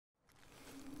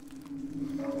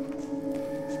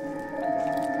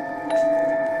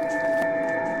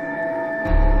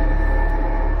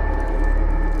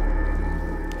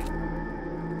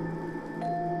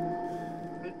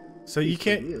So you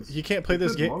can't play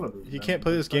this game. You can't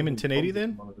play this game in 1080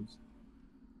 then?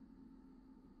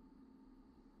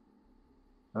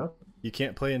 Huh? You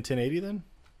can't play in 1080 then?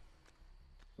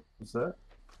 What's that?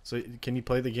 So can you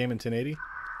play the game in 1080?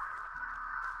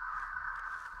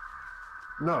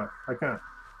 No, I can't.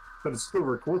 But it still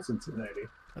records in 1080.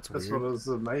 That's That's weird. what was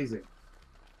amazing.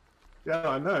 Yeah,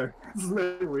 I know. Isn't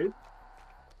that weird?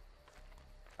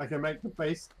 I can make the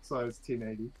base size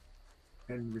 1080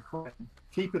 and record,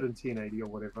 keep it in 1080 or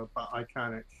whatever, but I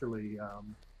can't actually.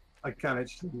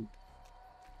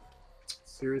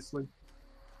 Seriously?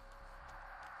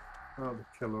 Oh, the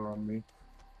killer on me.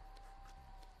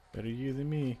 Better you than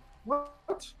me.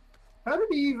 What? How did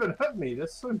he even hit me?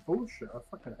 That's so bullshit. I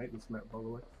fucking hate this map, by the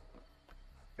way.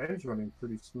 Game's running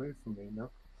pretty smooth for me now.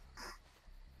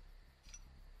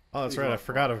 Oh, that's right. I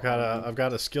forgot. I've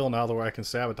got a skill now where I can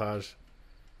sabotage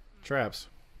traps.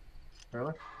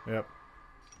 Really? Yep.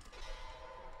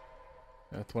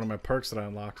 That's one of my perks that I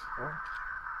unlocked. Oh.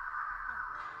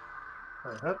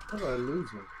 Wait, how did I lose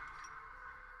him?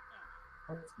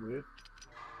 That's weird.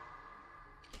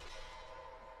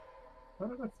 How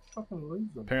did I fucking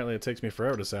lose him? Apparently it takes me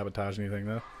forever to sabotage anything,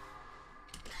 though.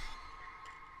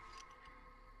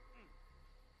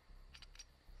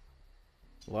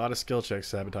 A lot of skill checks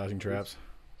sabotaging traps.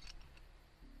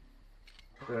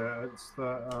 Yeah, it's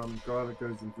the guy that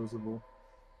goes invisible.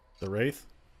 The Wraith?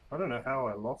 I don't know how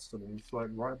I lost him. He's like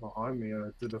right behind me. I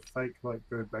did a fake like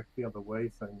go back the other way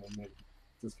thing and then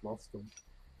just lost him.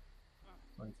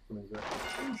 Thanks for coming back.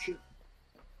 Oh shit.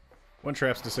 One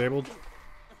trap's disabled.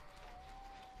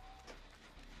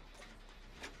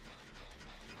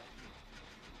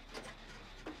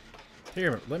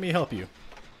 Here, let me help you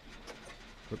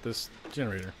with this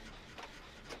generator.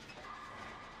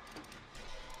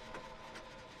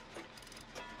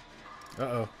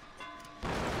 Uh-oh.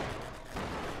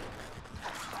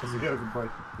 Does he go to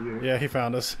break you? Yeah, he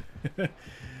found us.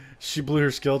 She blew her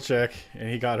skill check, and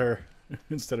he got her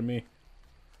instead of me.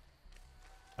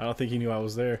 I don't think he knew I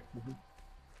was there.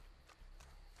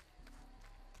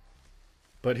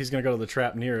 But he's gonna go to the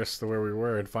trap nearest to where we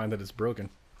were and find that it's broken.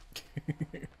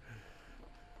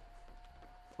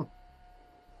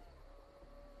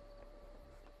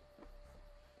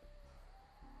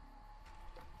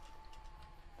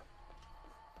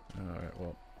 Alright,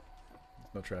 well,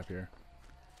 there's no trap here.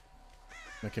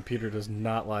 My computer does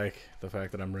not like the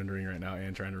fact that I'm rendering right now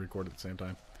and trying to record at the same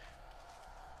time.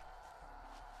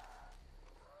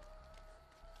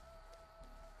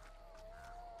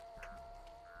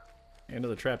 And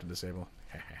another trap to disable.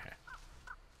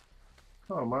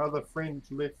 Oh, my other friend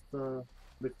left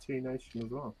T Nation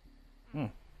as well. Hmm.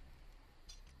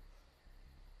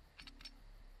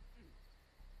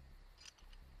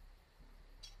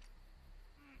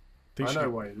 I know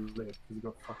why he left, because he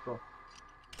got fucked off.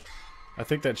 I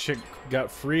think that chick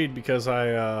got freed because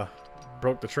I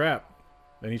broke the trap,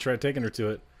 and he tried taking her to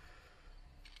it.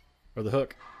 Or the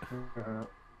hook.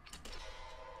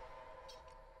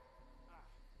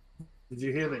 Did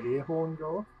you hear the air horn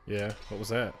go off? Yeah, what was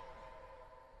that?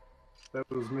 That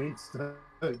was me just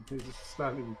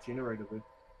starting the generator there.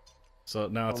 So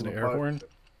now it's On an the air boat. horn?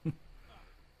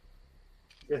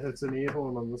 Yeah, it's an air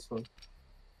horn on this one.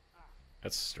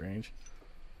 That's strange.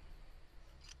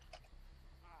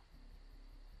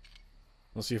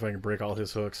 Let's see if I can break all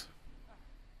his hooks.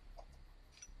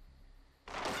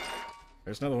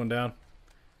 There's another one down.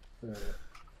 Yeah.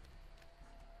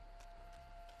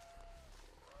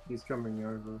 He's coming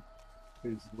over.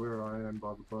 He's where I am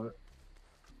by the boat.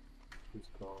 He's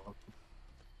gone.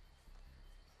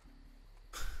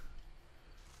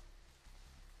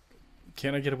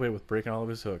 Can I get away with breaking all of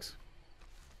his hooks?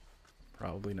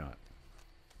 Probably not.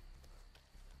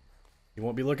 He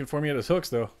won't be looking for me at his hooks,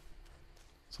 though.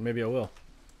 So maybe I will.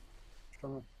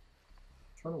 Trying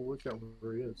to work out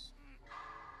where he is.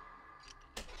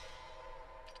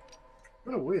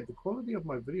 Kind of weird. The quality of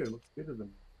my video looks better than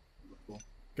before.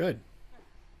 Good.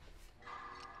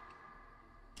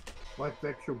 Like the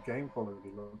actual game quality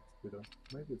looks better.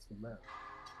 Maybe it's the map.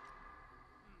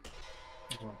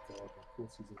 Oh god, of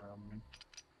course he's around me.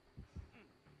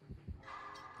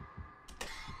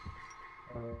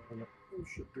 No. Oh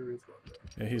shit, there is one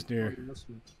there. Yeah, he's near. Oh, you missed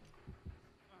me.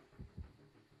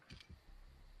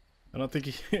 I don't think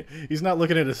he's not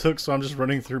looking at his hooks, so I'm just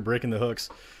running through breaking the hooks.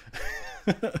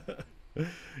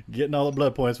 Getting all the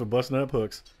blood points for busting up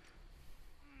hooks.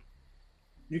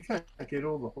 You can't get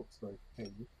all the hooks though, can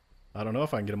you? I don't know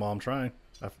if I can get them all. I'm trying.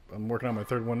 I'm working on my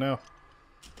third one now.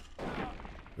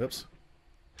 Oops.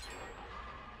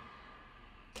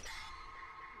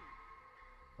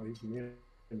 Oh, he's near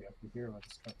me. I can hear him. I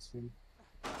just can't see him.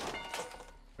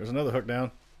 There's another hook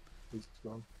down. He's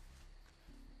gone.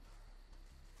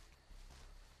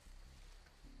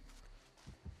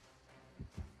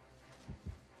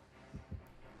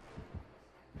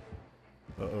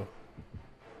 Uh-oh.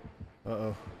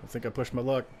 Uh-oh. I think I pushed my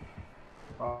luck.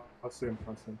 Oh, I see him.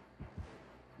 I see him.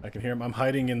 I can hear him. I'm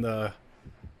hiding in the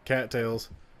cattails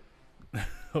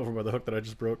over by the hook that I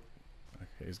just broke.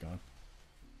 Okay, he's gone.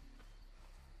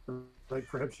 Like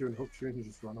perhaps you and hook you and you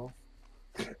just run off.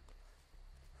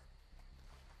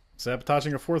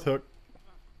 Sabotaging a fourth hook.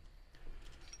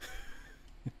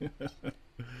 You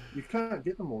can't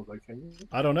get them all though, can you?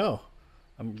 I don't know.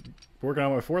 I'm working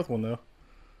on my fourth one though.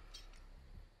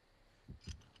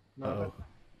 No, I don't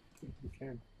think you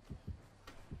can.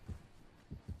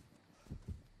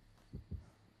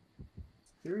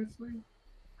 Seriously?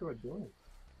 What am I doing?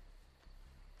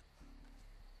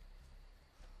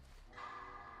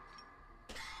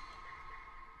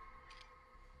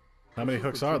 How many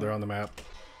hooks are there on the map?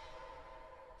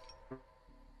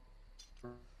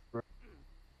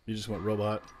 You just went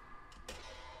robot.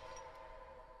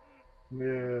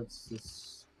 Yeah, it's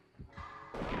this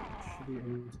shitty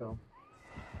intel.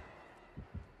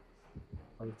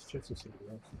 I was chasing something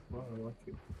else. Wow, I like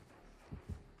it.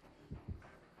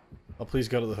 Oh, please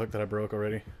go to the hook that I broke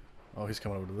already. Oh, he's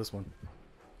coming over to this one.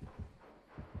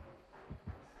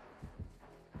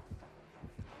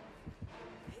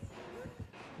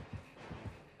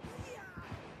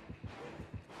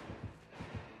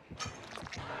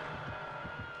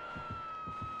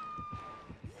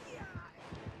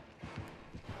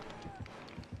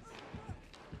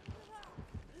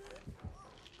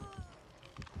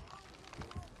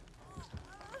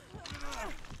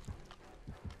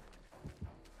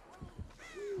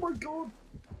 Oh my god!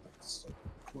 That's so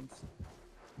close.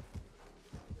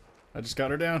 I just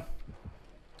got her down.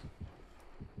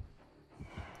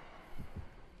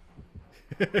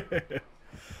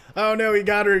 Oh no, he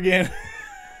got her again.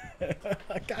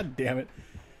 God damn it.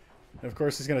 And of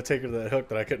course he's gonna take her to that hook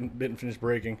that I didn't finish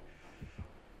breaking.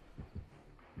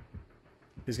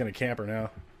 He's gonna camp her now.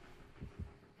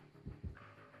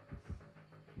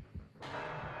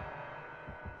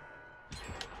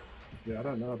 Yeah, I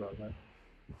don't know about that.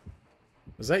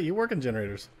 Is that you working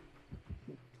generators?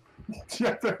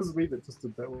 Yeah, that was me that just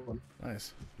did that one.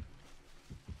 Nice.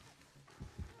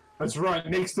 That's right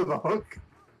next to the hook.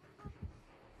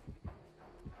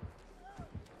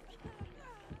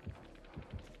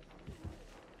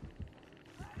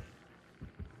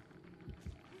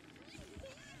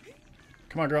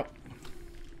 Come on, girl.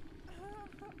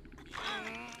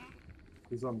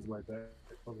 He's on his way back,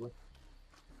 probably.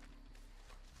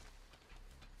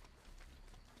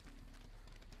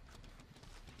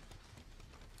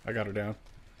 I got her down.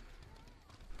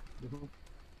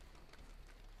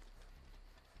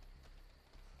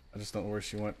 I just don't know where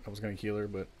she went. I was gonna heal her,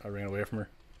 but I ran away from her.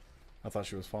 I thought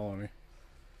she was following me.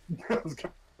 I was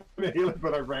going to heal it,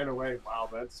 but I ran away. Wow,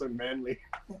 that's so manly.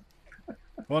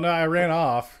 Well, no, I ran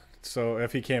off, so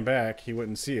if he came back, he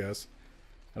wouldn't see us.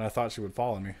 And I thought she would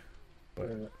follow me. But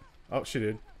Yeah. oh, she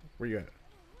did. Where you at?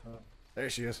 There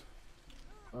she is.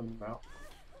 I'm out.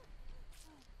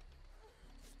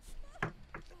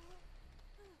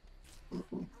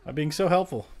 I'm being so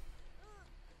helpful.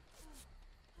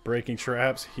 Breaking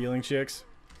traps, healing chicks.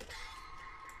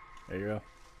 There you go.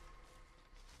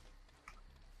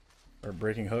 Or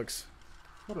breaking hooks.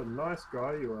 What a nice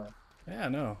guy you are. Yeah,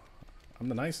 no. I'm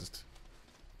the nicest.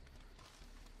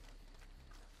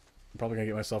 I'm probably gonna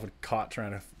get myself caught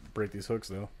trying to break these hooks,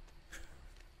 though.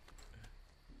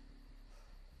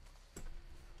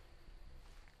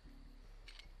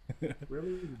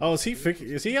 Really? Oh, is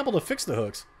he able to fix the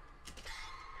hooks?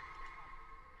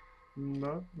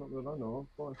 No, not that I know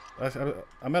of. Why?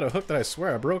 I'm at a hook that I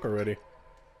swear I broke already.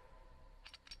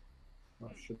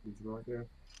 Oh shit, he's right there.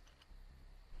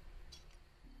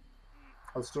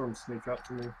 I saw him sneak up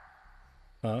to me.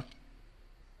 Huh?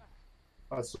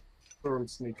 I saw him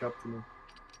sneak up to me.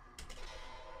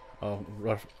 Oh,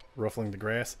 ruffling the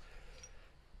grass.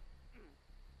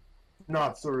 No,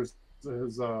 I saw his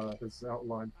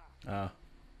outline. Ah.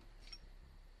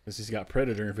 Because he's got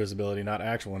predator invisibility, not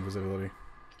actual invisibility.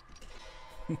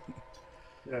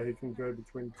 Yeah, he can go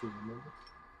between the two, remember?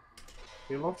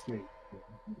 He lost me.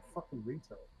 What a fucking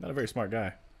retard. Not a very smart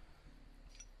guy.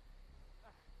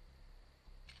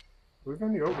 We've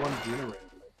only got one generator.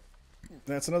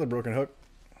 That's another broken hook.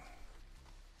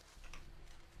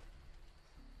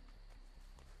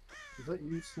 Is that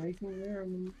you sneaking there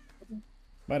in the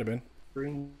Might have been.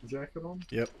 green jacket on?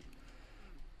 Yep.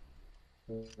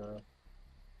 Uh-oh.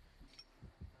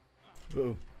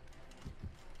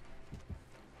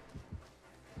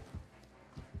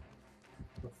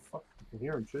 The fuck?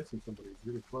 hear him chasing somebody. He's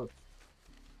really close.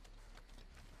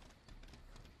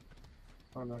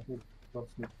 Oh no, he loves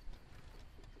me.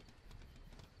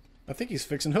 I think he's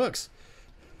fixing hooks.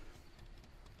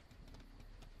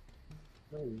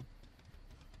 Maybe.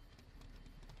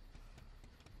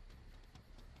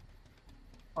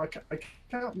 I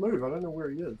can't move. I don't know where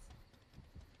he is.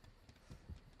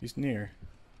 He's near.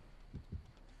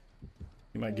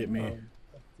 He might get me.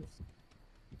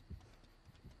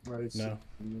 Right, No.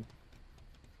 He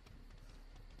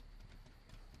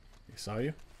saw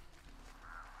you?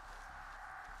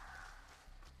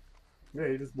 Yeah,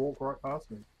 he just walked right past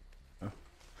me. Oh.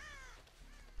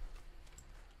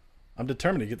 I'm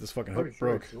determined to get this fucking hook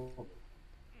broke. The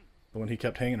one he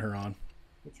kept hanging her on.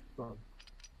 Which one?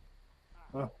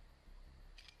 Oh.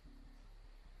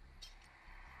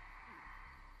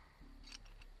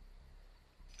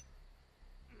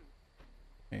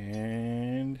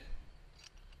 And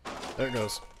there it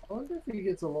goes. I wonder if he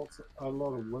gets a lot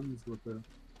of wins with it.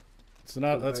 It's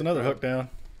not. That's another hook down.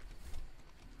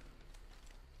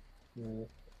 Yeah.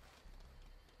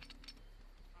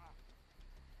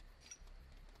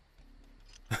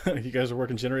 You guys are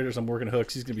working generators. I'm working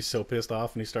hooks. He's gonna be so pissed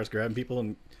off when he starts grabbing people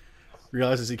and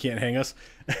realizes he can't hang us.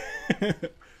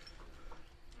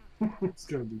 It's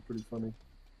gonna be pretty funny.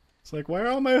 It's like, why are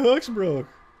all my hooks broke?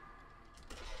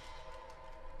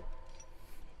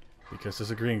 Because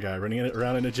there's a green guy running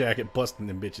around in a jacket, busting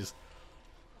them bitches.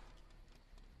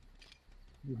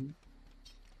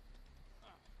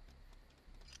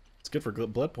 It's good for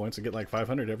blood points. I get like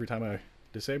 500 every time I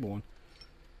disable one.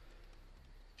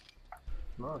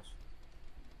 Nice.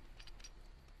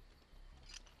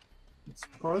 I'm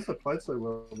surprised I played so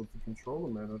well with the controller,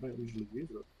 man. I don't usually use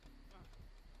it.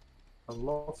 I've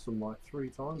lost them like 3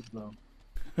 times now.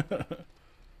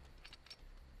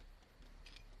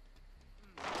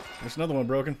 There's another one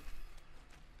broken.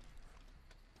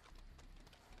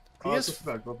 I just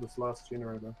about got this last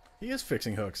generator. He is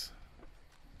fixing hooks.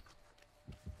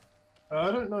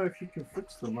 I don't know if you can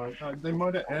fix them. They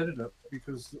might have added it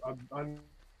because I'm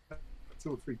 2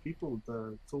 or 3 people with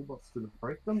the toolbox to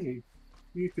break them.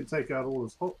 You could take out all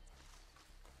his hooks.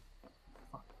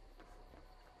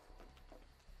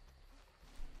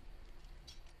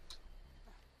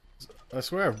 I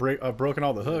swear I've broken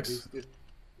all the hooks.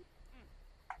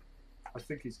 I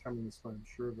think he's coming this way, I'm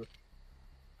sure of it.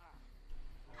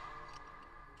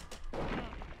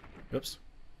 Oops.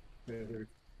 Yeah, here he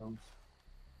comes.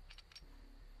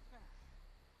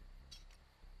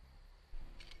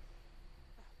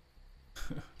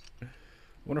 I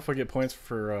wonder if I get points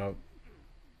for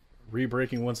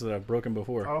re-breaking ones that I've broken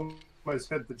before. I almost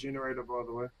had the generator, by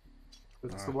the way.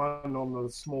 It's the one on the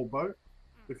small boat.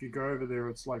 If you go over there,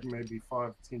 it's like maybe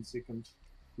 5-10 seconds.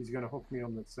 He's going to hook me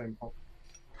on that same hook.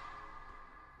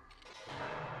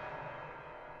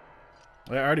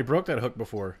 I already broke that hook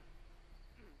before.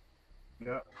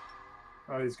 Yeah.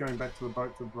 Oh, he's going back to the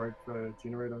boat to break the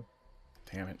generator.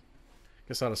 Damn it.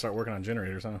 Guess I ought to start working on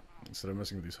generators, huh? Instead of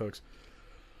messing with these hooks.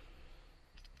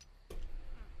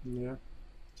 Yeah.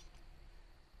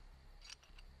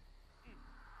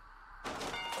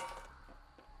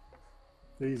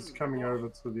 He's coming over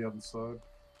to the other side.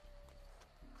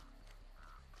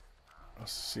 I'll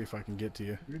see if I can get to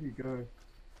you. Where'd he go?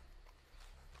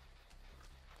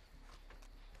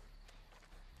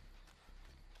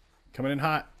 Coming in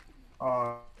hot.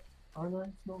 Oh no,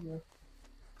 it's not there.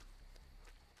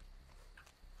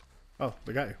 Oh,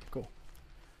 they got you. Cool.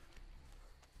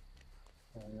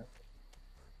 Oh, yeah.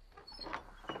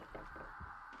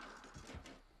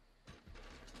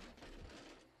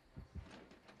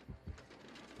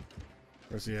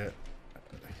 Where's he at?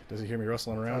 Does he hear me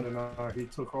rustling I around? don't know, he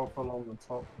took off along the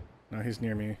top. No, he's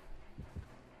near me.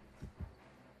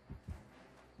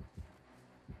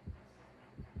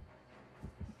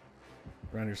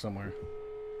 Around here somewhere.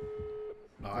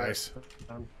 Nice.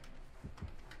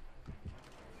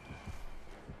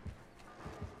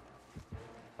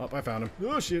 Oh, I found him.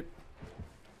 Oh, shit.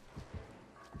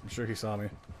 I'm sure he saw me.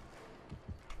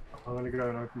 I'm gonna go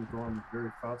and open the door on the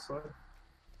very far side.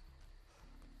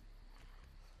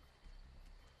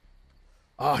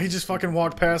 Oh, he just fucking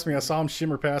walked past me. I saw him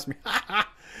shimmer past me.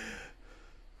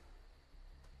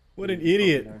 What an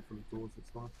idiot.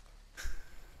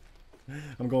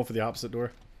 I'm going for the opposite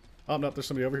door. Oh, no, there's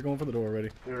somebody over here going for the door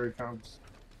already. There he comes.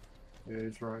 Yeah,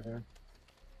 he's right here.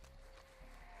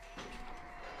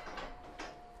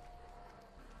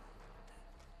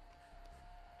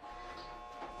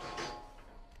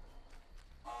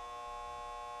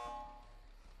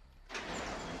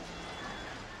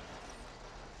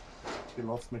 He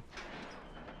lost me.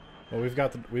 Well, we've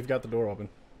got the door open.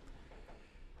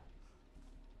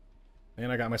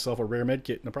 And I got myself a rare med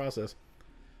kit in the process.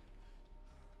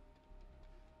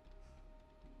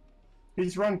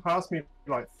 He's run past me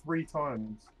like 3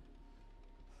 times.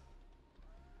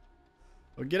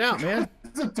 Well, get out, man.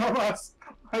 It's a dumbass.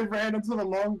 I ran into the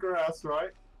long grass,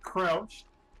 right? Crouched.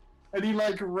 And he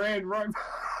like ran right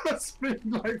past me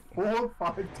like 4 or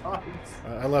 5 times.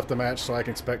 I left the match so I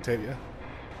can spectate you.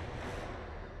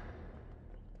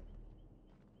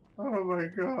 Oh my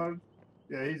god.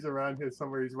 Yeah, he's around here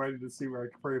somewhere. He's waiting to see where I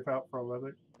can creep out from, I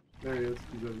think. There he is.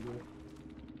 He's over there.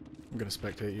 I'm gonna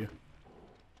spectate you.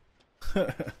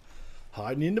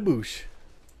 Hiding in the bush.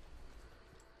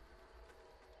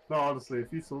 No, honestly,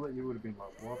 if you saw that, you would have been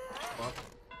like, what the fuck?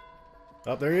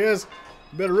 Oh, there he is.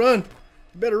 You better run.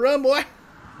 You better run, boy.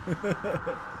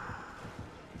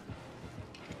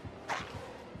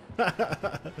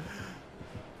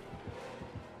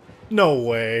 No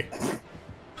way.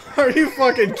 Are you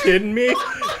fucking kidding me?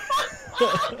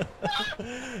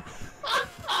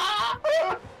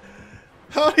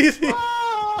 How do you think?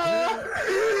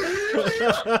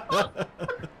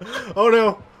 Oh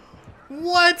no.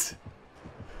 What?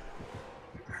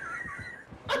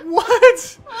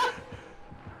 What?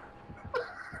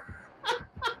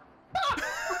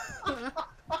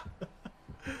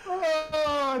 Oh,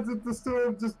 I did the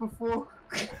storm just before.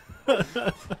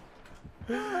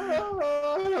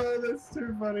 Oh, that's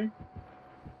too funny.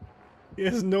 He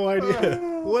has no idea.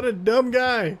 What a dumb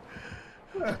guy.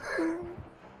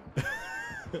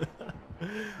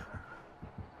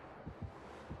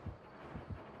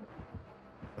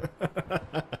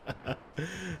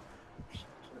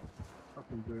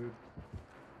 Fucking dude.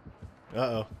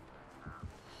 Uh-oh.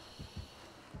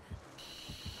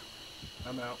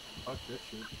 I'm out. Fuck this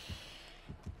shit.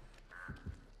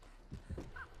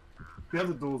 The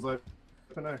other door's open.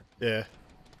 Yeah.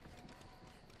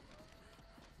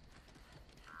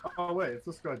 Oh wait, if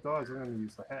this guy dies, I'm gonna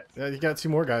use the hatch. Yeah, you got 2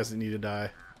 more guys that need to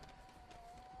die.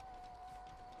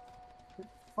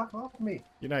 Fuck off me.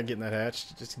 You're not getting that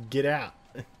hatch. Just get out.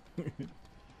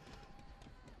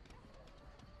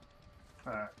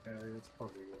 Alright, yeah, it's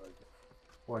probably what I get.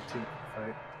 Why team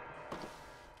fate?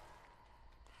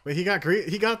 Wait, he got great.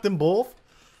 He got them both.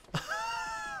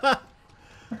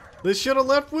 They should have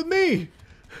left with me.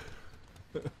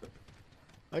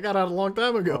 I got out a long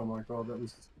time ago. Oh my god, that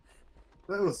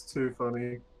was too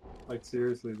funny. Like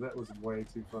seriously, that was way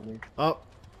too funny. Oh,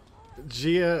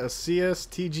 Gia, a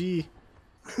CSTG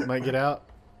might get out.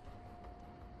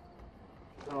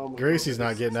 Oh my Gracie's god,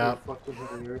 not getting out. fucking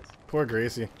hilarious. Poor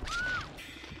Gracie.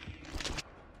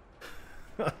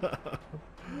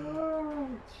 Oh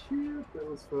shit, that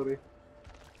was funny.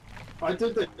 I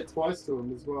did that twice to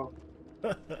him as well.